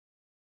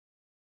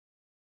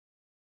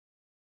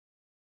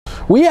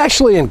We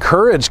actually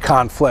encourage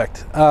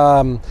conflict.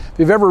 If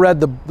you've ever read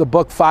the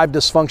book, 5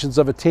 Dysfunctions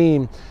of a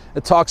Team,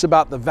 it talks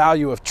about the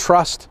value of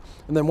trust.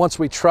 And then once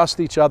we trust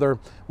each other,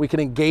 we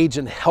can engage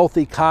in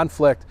healthy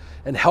conflict,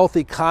 and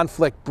healthy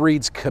conflict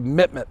breeds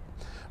commitment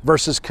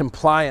versus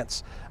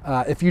compliance.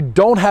 If you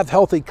don't have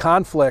healthy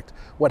conflict,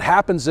 what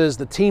happens is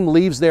the team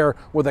leaves there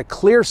with a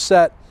clear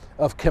set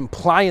of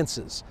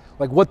compliances,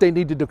 like what they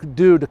need to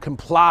do to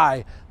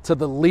comply to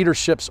the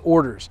leadership's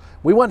orders.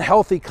 We want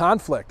healthy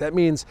conflict. That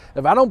means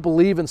if I don't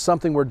believe in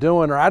something we're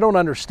doing, or I don't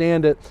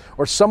understand it,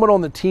 or someone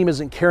on the team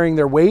isn't carrying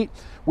their weight,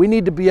 we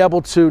need to be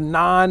able to in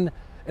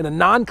a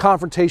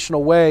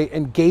non-confrontational way,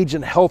 engage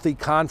in healthy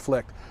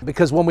conflict.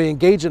 Because when we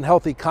engage in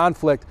healthy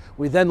conflict,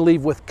 we then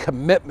leave with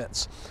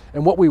commitments.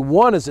 And what we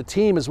want as a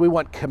team is we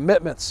want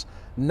commitments,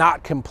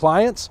 not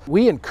compliance.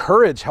 We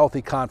encourage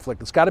healthy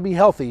conflict. It's got to be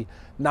healthy,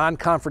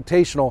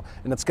 non-confrontational,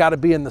 and it's got to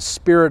be in the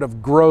spirit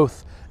of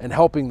growth and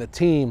helping the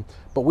team.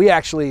 But we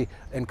actually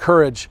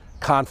encourage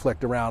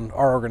conflict around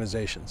our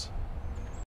organizations.